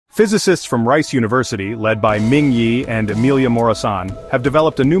Physicists from Rice University, led by Ming Yi and Emilia Morasan, have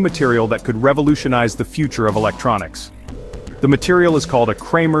developed a new material that could revolutionize the future of electronics. The material is called a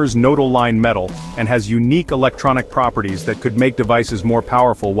Kramer's nodal line metal and has unique electronic properties that could make devices more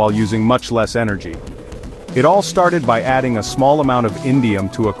powerful while using much less energy. It all started by adding a small amount of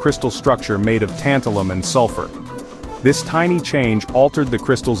indium to a crystal structure made of tantalum and sulfur. This tiny change altered the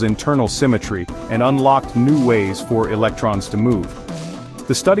crystal's internal symmetry and unlocked new ways for electrons to move.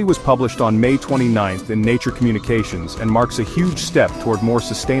 The study was published on May 29 in Nature Communications and marks a huge step toward more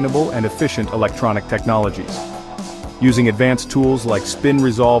sustainable and efficient electronic technologies. Using advanced tools like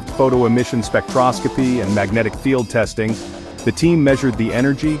spin-resolved photoemission spectroscopy and magnetic field testing, the team measured the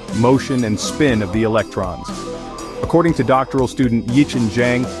energy, motion, and spin of the electrons. According to doctoral student Yichen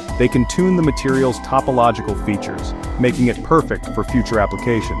Zhang, they can tune the material's topological features, making it perfect for future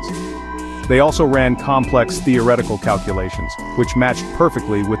applications. They also ran complex theoretical calculations, which matched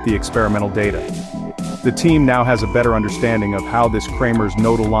perfectly with the experimental data. The team now has a better understanding of how this Kramer's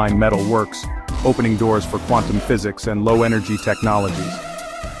nodal line metal works, opening doors for quantum physics and low-energy technologies.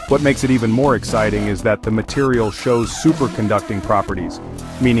 What makes it even more exciting is that the material shows superconducting properties,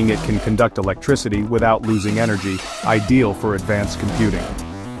 meaning it can conduct electricity without losing energy, ideal for advanced computing.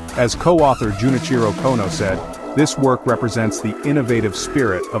 As co-author Junichiro Kono said, this work represents the innovative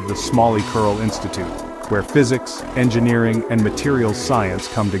spirit of the Smalley Curl Institute, where physics, engineering, and materials science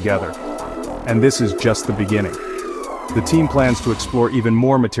come together. And this is just the beginning. The team plans to explore even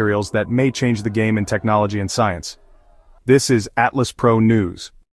more materials that may change the game in technology and science. This is Atlas Pro News.